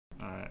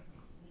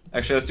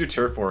Actually, let's do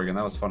Turf War again.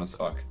 That was fun as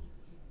fuck.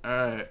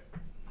 Alright.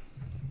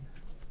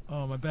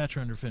 Oh, my batch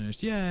render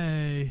finished.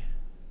 Yay!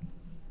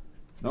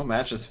 No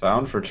matches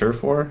found for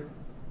Turf War?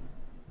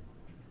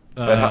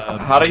 But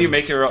how do you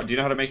make your own? Do you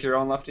know how to make your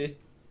own, Lefty?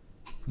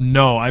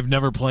 No, I've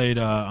never played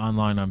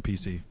online on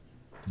PC.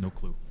 No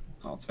clue.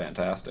 Oh, it's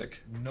fantastic.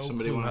 No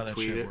Somebody clue wanna how that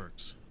tweet shit it?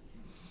 works.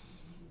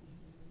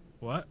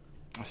 What?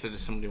 I said,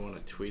 does somebody want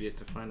to tweet it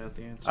to find out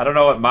the answer? I don't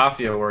know what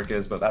Mafia work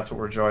is, but that's what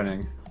we're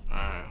joining.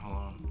 Alright, hold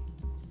on.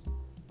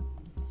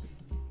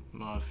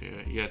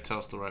 Mafia. You gotta tell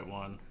us the right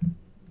one.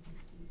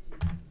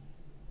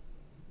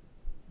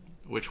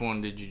 Which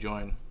one did you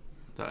join?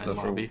 The end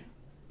lobby?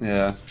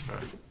 Yeah.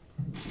 Alright.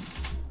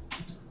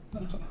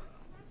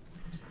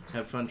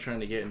 Have fun trying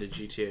to get into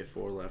GTA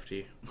 4,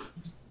 Lefty.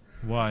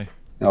 Why?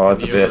 Oh,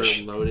 it's a Have you ever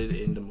bitch. loaded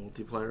into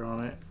multiplayer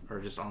on it? Or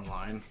just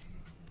online?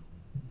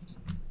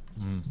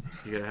 Mm.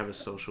 You gotta have a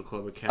social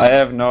club account. I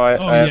have no.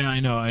 Oh yeah,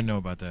 I know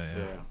about that.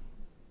 Yeah. Yeah.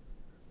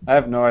 I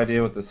have no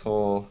idea what this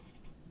whole.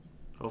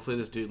 Hopefully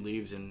this dude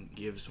leaves and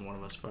gives one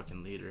of us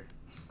fucking leader.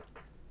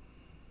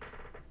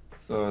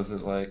 So is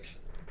it like?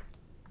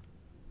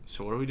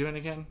 So what are we doing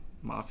again?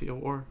 Mafia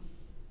war?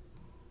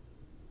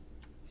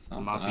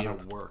 Something, Mafia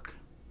work.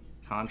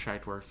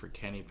 Contract work for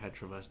Kenny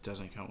Petrova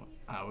doesn't come.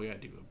 Ah, we gotta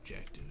do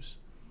objectives.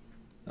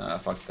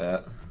 Fuck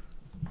that.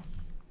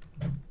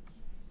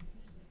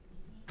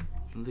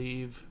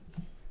 Leave.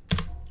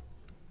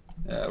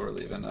 Yeah, we're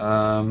leaving.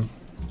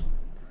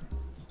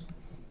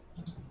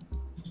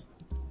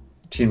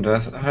 Team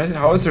death.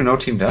 How is there no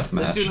team death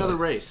match? Let's do another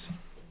race.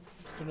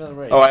 Let's do another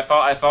race. Oh,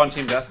 I found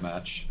team death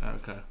match.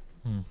 Okay.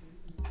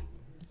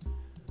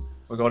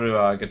 We'll go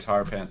to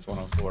Guitar Pants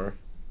 104.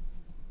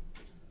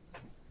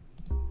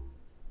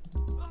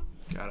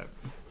 Got it.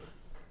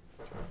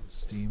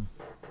 Steam.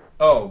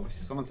 Oh,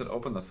 someone said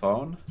open the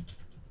phone.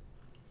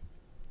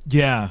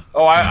 Yeah.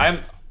 Oh,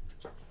 I'm.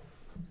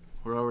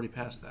 We're already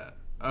past that.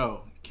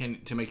 Oh,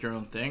 to make your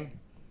own thing?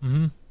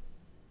 Mm-hmm.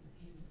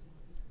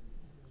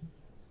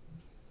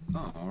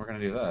 Oh, we're gonna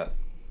do that.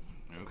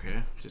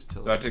 Okay. Just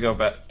tell Do I us. have to go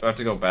back? Do I have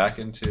to go back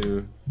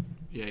into?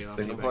 Yeah, you'll have to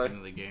single go play? back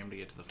into the game to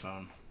get to the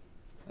phone.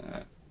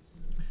 Alright.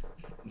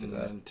 Do And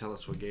that. then tell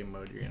us what game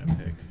mode you're gonna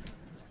pick.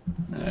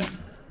 Alright.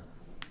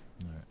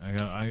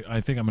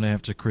 I think I'm gonna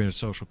have to create a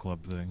social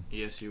club thing.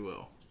 Yes, you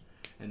will.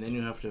 And then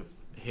you have to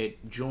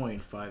hit join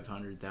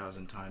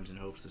 500,000 times in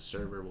hopes the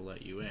server will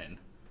let you in.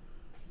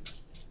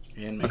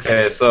 And make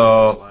Okay, sure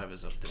so live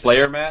is up to date.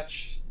 player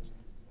match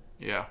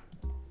Yeah.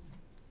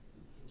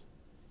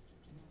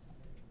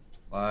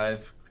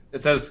 live. It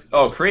says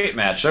create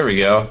match. There we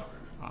go.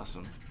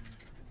 Awesome.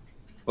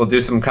 We'll do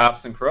some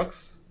cops and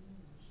crooks.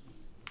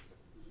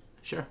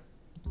 Sure.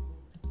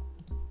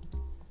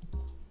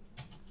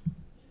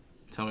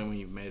 Tell me when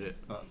you've made it.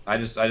 I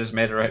just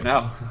made it right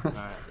now.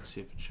 Alright, let's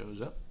see if it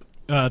shows up.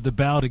 The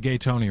Ballad of Gay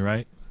Tony,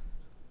 right?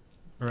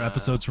 Or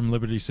episodes from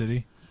Liberty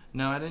City?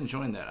 No, I didn't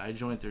join that. I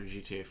joined through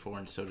GTA 4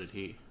 and so did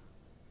he.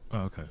 Oh,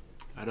 okay.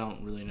 I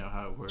don't really know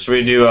how it works. Should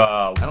we do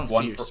I don't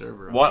one see your for,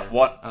 server up one here.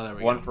 one Oh, there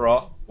we one go. for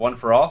all? One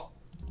for all?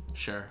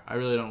 Sure. I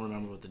really don't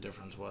remember what the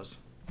difference was.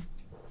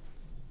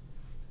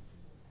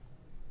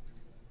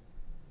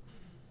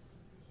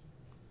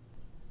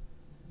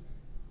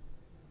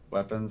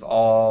 Weapons,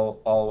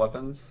 all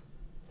weapons.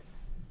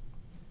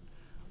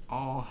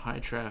 All high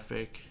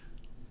traffic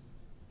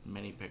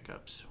mini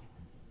pickups.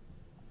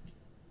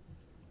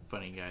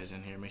 Funny guys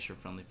in here. Make sure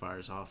friendly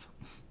fire's off.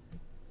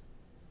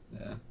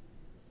 Yeah.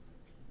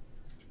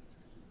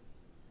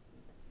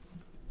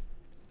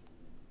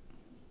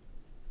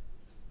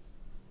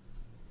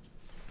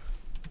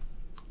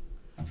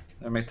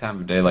 I make time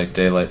of day like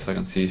daylight so I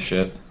can see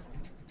shit.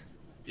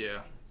 Yeah.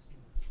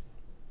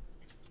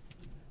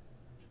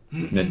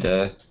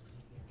 Midday.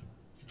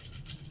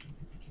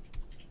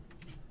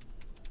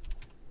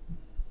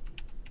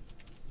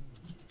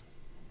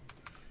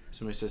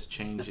 Somebody says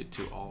change it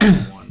to all in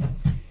one.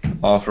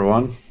 All for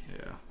one.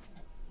 Yeah.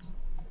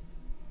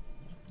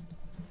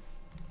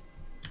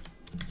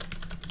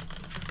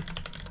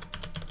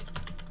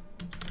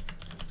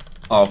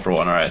 All for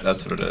one. All right,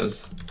 that's what it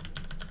is.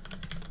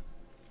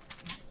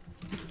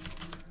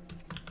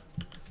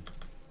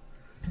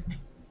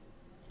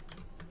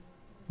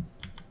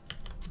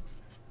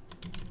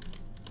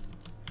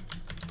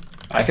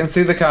 I can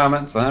see the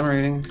comments. I'm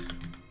reading.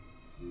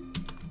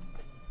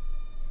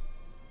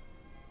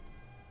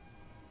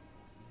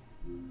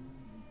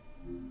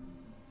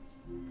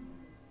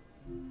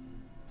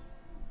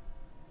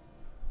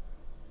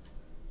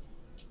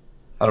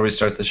 How do we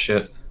start this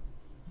shit?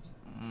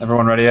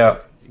 Everyone ready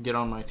up? Get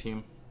on my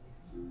team.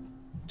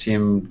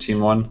 Team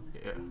one.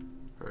 Yeah.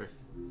 Hurry.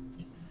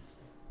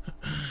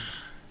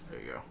 There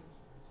you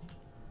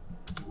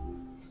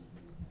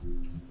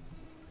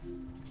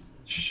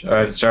go. All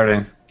right,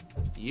 starting.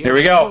 Yeah, Here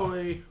we go.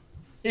 boy.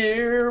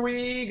 Here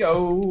we go.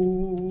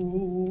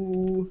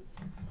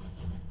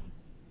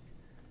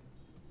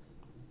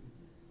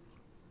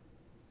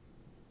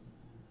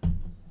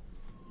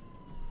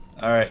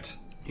 All right.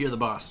 You're the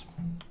boss.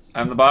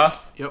 I'm the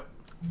boss. Yep.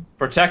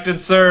 Protect and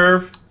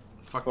serve.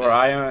 Fuck For that.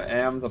 I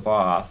am the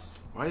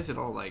boss. Why is it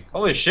all like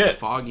Holy shit!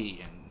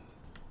 foggy and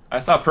I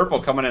saw purple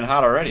coming in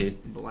hot already.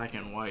 black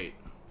and white?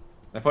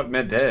 I put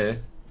midday.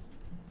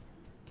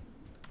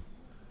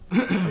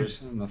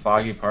 There's in the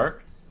foggy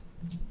park.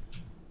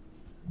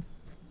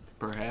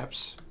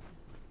 Perhaps.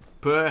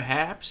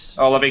 Perhaps.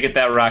 Oh, let me get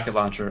that rocket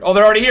launcher. Oh,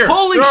 they're already here.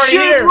 Holy they're already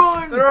shit, here.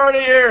 run! They're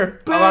already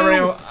here. Boom. I'm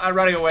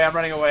running away. I'm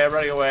running away. I'm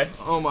running away.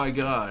 Oh my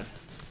god.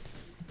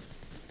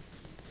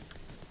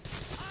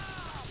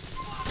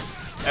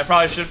 I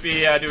probably shouldn't be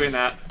doing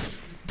that.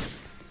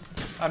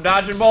 I'm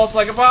dodging bullets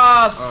like a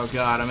boss. Oh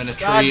god, I'm in a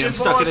tree. Dodging I'm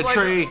stuck in a bullets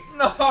tree.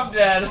 No, I'm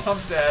dead. I'm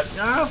dead.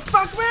 Oh,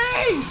 fuck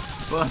me!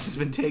 Boss has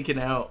been taken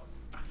out.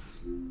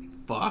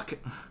 Fuck.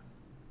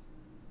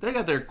 They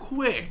got there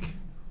quick.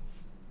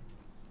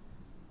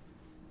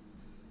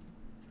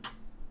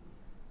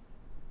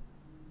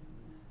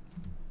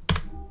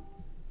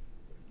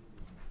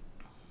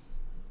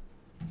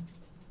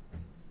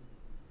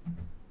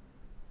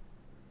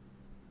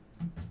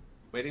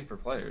 Waiting for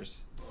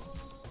players.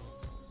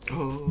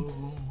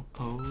 Oh.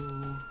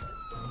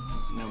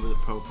 Remember the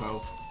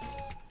popo.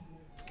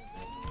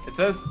 It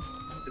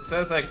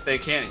says like they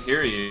can't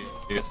hear you.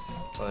 It's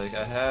like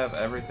I have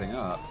everything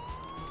up.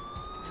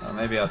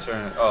 Maybe I'll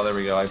turn it. Oh, there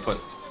we go. I put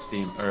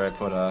Steam, or I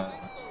put Alright,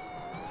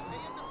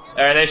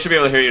 they should be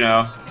able to hear you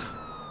now.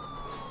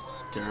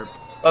 Derp.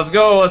 Let's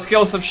go. Let's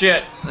kill some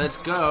shit. Let's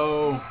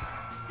go.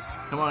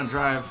 Come on,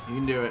 drive. You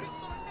can do it.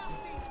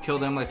 Let's kill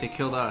them like they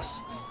killed us.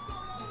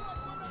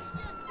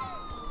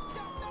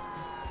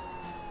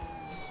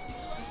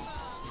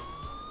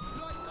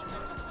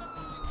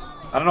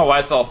 I don't know why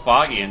it's all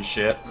foggy and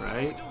shit.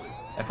 Right?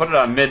 I put it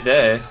on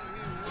midday.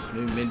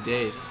 Maybe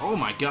middays. Oh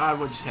my god,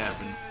 what just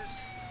happened?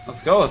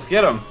 Let's go. Let's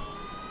get them.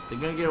 They're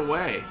gonna get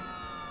away.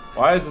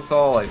 Why is this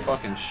all like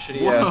fucking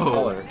shitty ass Whoa.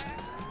 color?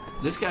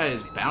 This guy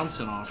is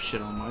bouncing off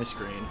shit on my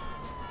screen.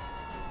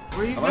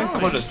 Where are you I going? think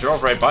someone just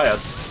drove right by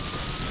us.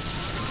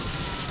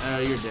 Oh,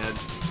 you're dead.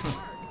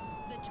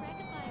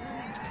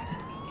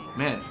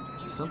 Man,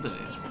 something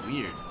is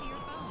weird.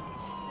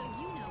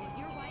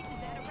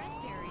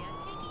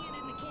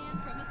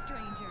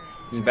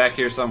 He's back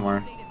here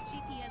somewhere.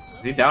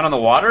 Is he down in the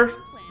water?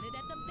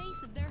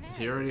 Is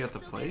he already at the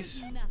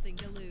place?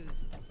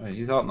 Wait,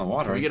 he's out in the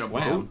water. Can we get a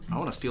Swam. boat? I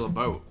want to steal a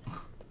boat.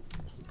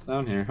 It's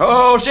down here.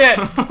 Oh shit!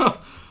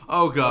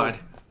 Oh god.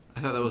 I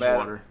thought that was Bad.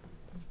 water.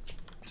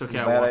 It's okay,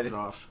 I Bad walked idea. it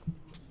off.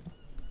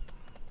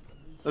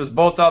 There's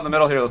boats out in the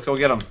middle here. Let's go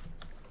get them.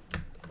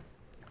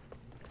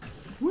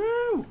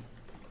 Woo!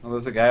 Oh,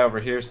 there's a guy over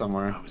here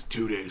somewhere. I was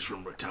 2 days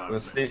from retirement.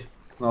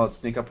 Let's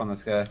sneak up on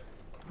this guy.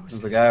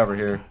 There's a guy over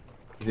here.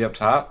 Is he up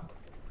top?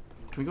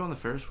 Can we go on the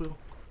Ferris wheel?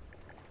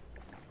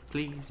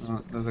 Please.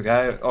 There's a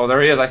guy. Oh,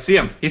 there he is. I see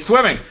him. He's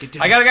swimming. Get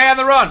down. I got a guy on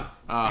the run.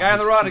 Ah, Guy on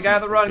the he's- run. A he's guy on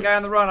in- the run. okay. Guy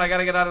on the run. I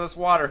gotta get out of this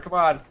water. Come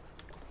on.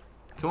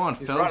 Come on,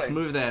 He's Phelps, running.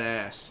 move that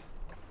ass.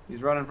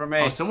 He's running from me.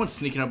 Oh, someone's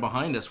sneaking up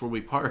behind us where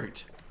we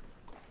parked.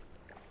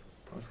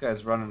 This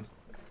guy's running.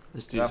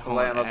 This Get dude's off the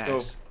land, hauling let's go.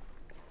 ass.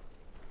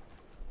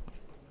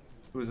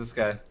 Who's this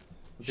guy?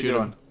 What's he Shoot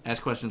doing? him.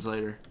 Ask questions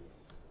later.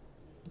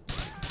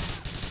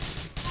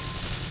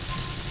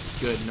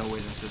 Good, no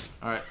witnesses.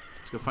 Alright,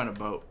 let's go find a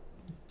boat.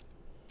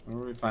 Where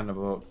do we find a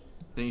boat?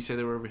 Didn't you say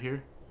they were over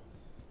here?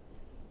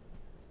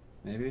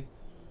 Maybe?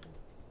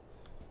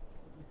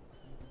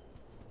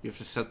 You have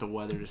to set the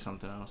weather to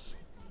something else.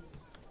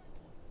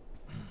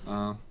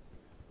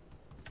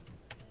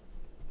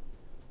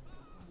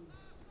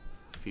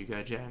 If you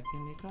got Jack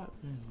in your cup,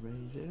 then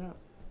raise it up.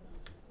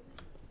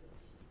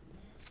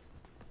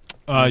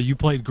 You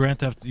played Grand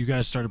Theft. You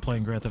guys started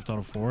playing Grand Theft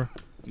Auto 4.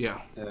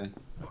 Yeah. Yeah.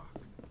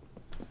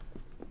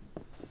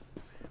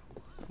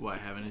 Why,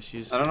 having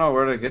issues? I don't know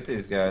where to get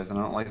these guys, and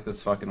I don't like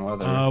this fucking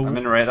weather. Uh, I'm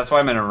in rain. That's why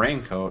I'm in a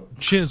raincoat.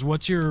 Chiz,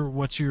 what's your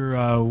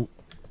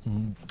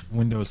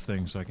Windows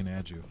thing so I can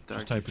add you?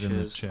 Dark Just type it in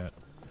the Chiz. chat.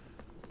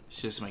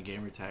 It's just my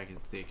gamer tag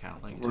at the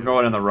account link. We're too.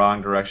 going in the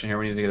wrong direction here.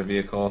 We need to get a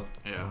vehicle.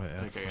 Yeah. Oh,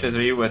 yeah. Okay. Chiz,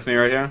 are you with me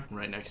right here?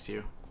 Right next to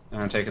you.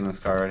 I'm taking this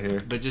car right here.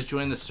 But just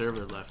join the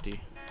server,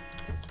 Lefty.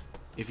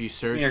 If you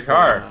search your for,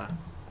 car.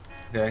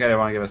 Okay, I gotta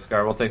want to give us a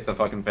car. We'll take the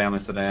fucking family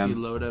if you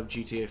sedan. load up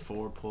GTA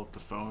 4, pull up the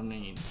phone,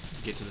 and you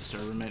get to the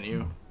server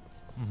menu,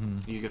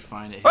 you could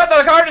find it. What?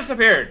 The car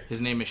disappeared! His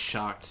name is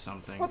Shocked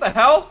something. What the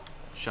hell?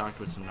 Shocked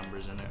with some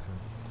numbers in it.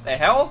 The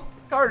hell?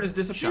 Car just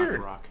Shocked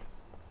disappeared. Rock.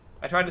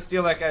 I tried to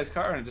steal that guy's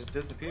car and it just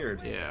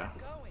disappeared. Yeah.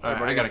 Alright,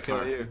 Alright, I got a kill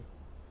car. you.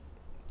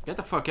 Get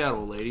the fuck out,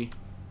 old lady.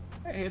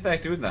 I hit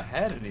that dude in the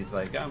head and he's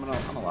like, I'm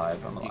alive. I'm alive.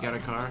 You got a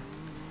car?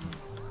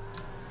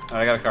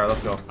 Alright, I got a car.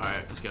 Let's go.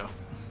 Alright, let's go.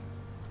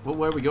 Well,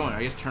 where are we going?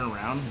 I guess turn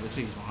around. It looks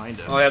like he's behind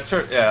us. Oh, yeah, it's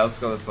true. Yeah, let's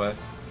go this way.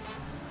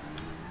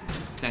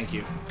 Thank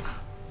you.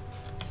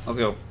 Let's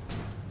go.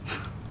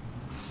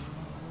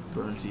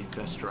 Burnsy,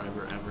 best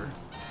driver ever.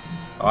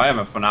 Oh, I am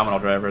a phenomenal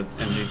driver in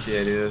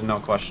GTA, dude. There's no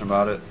question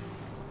about it.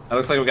 It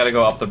looks like we gotta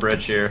go up the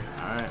bridge here.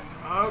 Alright.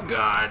 Oh,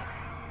 God.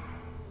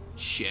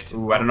 Shit.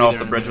 Ooh, I don't know if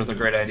the bridge was a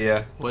great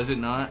idea. Was it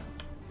not?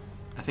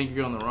 I think you're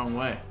going the wrong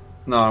way.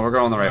 No, we're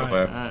going the right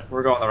Alright, way. alright.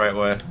 We're going the right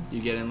way.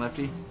 You get in,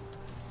 Lefty?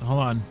 Hold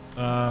on.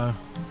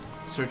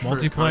 Search for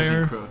multiplayer. cars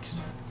and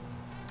crooks.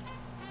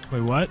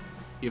 Wait, what?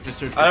 You have to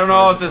search for I don't know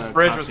cars, if this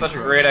bridge cops was and such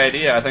a crooks. great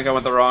idea. I think I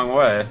went the wrong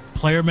way.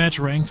 Player match,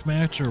 ranked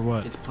match, or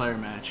what? It's player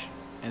match.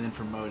 And then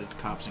for mode, it's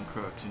cops and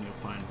crooks, and you'll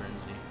find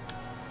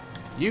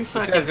Burnsy. You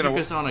fucking guy's took gonna-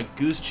 us on a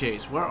goose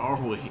chase. Where are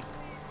we?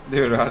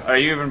 Dude, are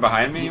you even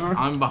behind me anymore?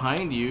 I'm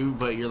behind you,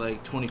 but you're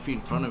like 20 feet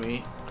in front of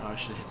me. Oh, I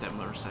should have hit that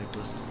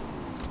motorcyclist.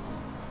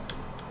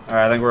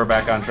 Alright, I think we're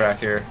back on track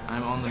here.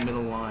 I'm on the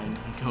middle line,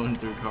 going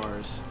through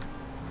cars.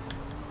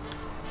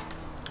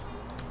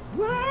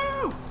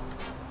 Woo!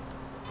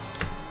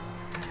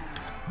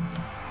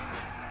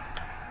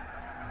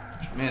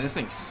 Man, this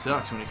thing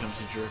sucks when it comes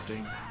to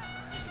drifting.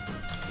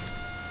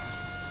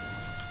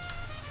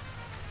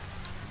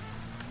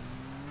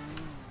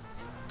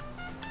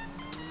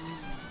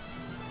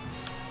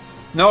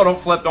 No, don't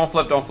flip, don't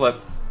flip, don't flip.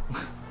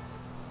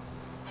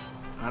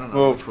 I don't know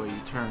Whoa. which way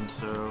you turn,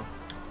 so...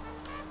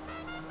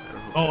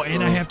 Oh,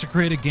 and I have to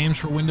create a Games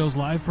for Windows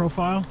Live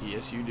profile?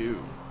 Yes, you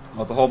do.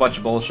 Well, it's a whole bunch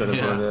of bullshit is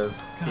Yeah. what it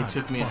is. God, It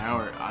took me an fuck.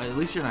 hour. At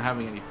least you're not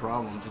having any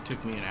problems. It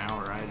took me an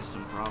hour. I had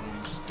some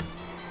problems.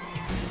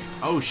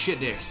 Oh, shit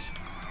dicks.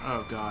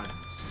 Oh, God.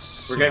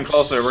 We're getting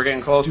closer, we're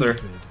getting closer.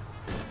 Stupid.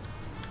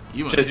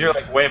 You Chiz, you're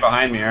like way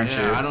behind me, aren't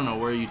Yeah, you? I don't know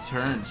where you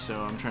turned,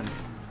 so I'm trying to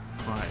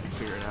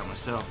figure it out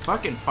myself.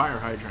 Fucking fire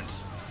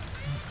hydrants.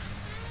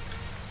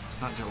 It's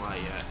not July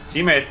yet.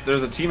 Teammate,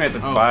 there's a teammate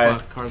that's Oh, by.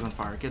 fuck. Car's on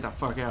fire. Get the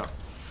fuck out.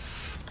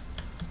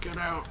 Get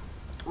out.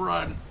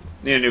 Run.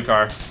 Need a new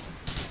car.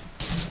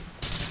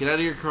 Get out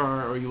of your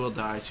car or you will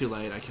die. Too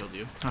late. I killed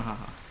you.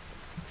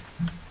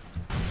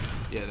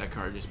 Yeah, that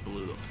car just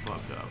blew the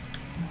fuck up.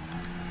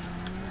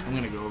 I'm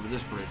gonna go over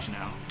this bridge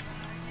now.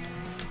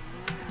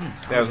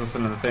 See, I was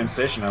listening to the same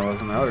station I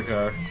was in the other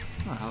car.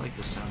 Oh, I like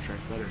this soundtrack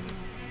better.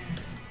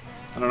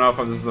 I don't know if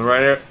this is the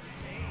right area.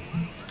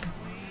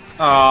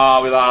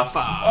 Oh, we lost.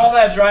 Fuck. All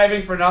that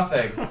driving for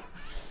nothing.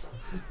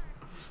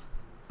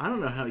 I don't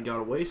know how he got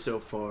away so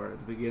far at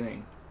the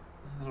beginning.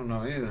 I don't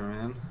know either,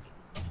 man.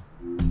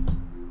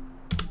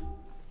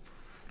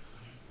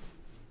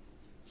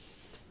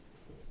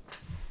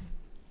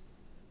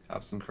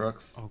 Cops and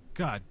crooks. Oh,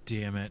 god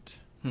damn it.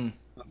 Hmm.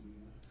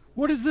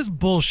 What is this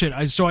bullshit?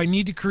 So I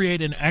need to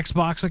create an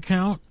Xbox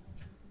account?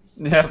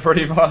 Yeah,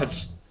 pretty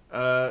much.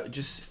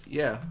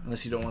 Yeah,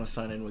 unless you don't want to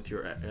sign in with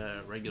your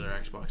regular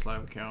Xbox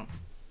Live account.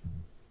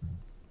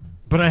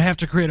 But I have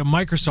to create a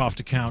Microsoft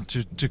account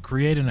to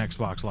create an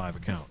Xbox Live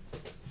account.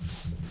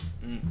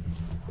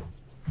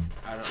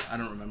 I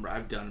don't remember.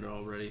 I've done it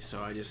already,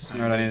 so I just.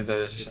 Alright,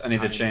 I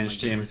need to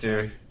change teams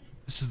here.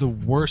 This is the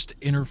worst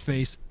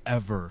interface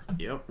ever.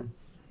 Yep.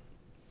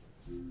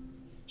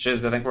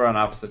 Shiz, I think we're on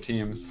opposite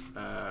teams.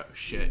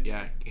 Shit.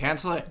 Yeah.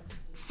 Cancel it.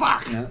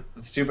 Fuck. Yeah,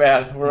 it's too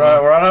bad. We're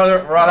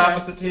on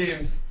opposite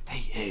teams.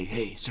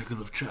 Hey.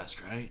 Circle of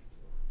trust, right?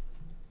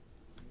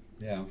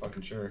 Yeah, I'm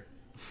fucking sure.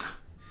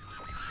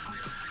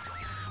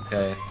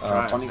 Okay,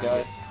 Try it, funny faggot.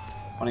 guy.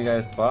 Funny guy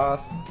is the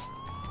boss.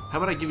 How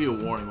about I give you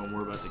a warning when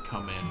we're about to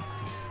come in?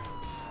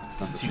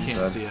 That's Since what you she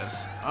can't said. see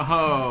us.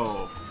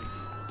 Oh.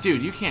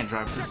 Dude, you can't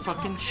drive for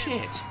fucking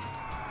shit.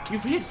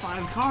 You've hit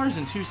 5 cars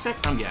in 2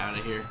 seconds. I'm getting out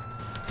of here.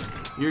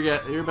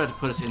 You're about to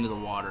put us into the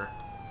water.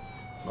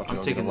 About to I'm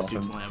go taking get this a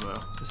dude's weapon.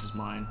 Lambo. This is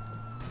mine.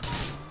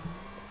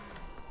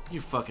 You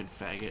fucking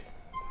faggot.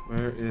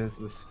 Where is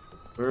this?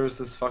 Where is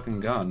this fucking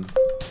gun?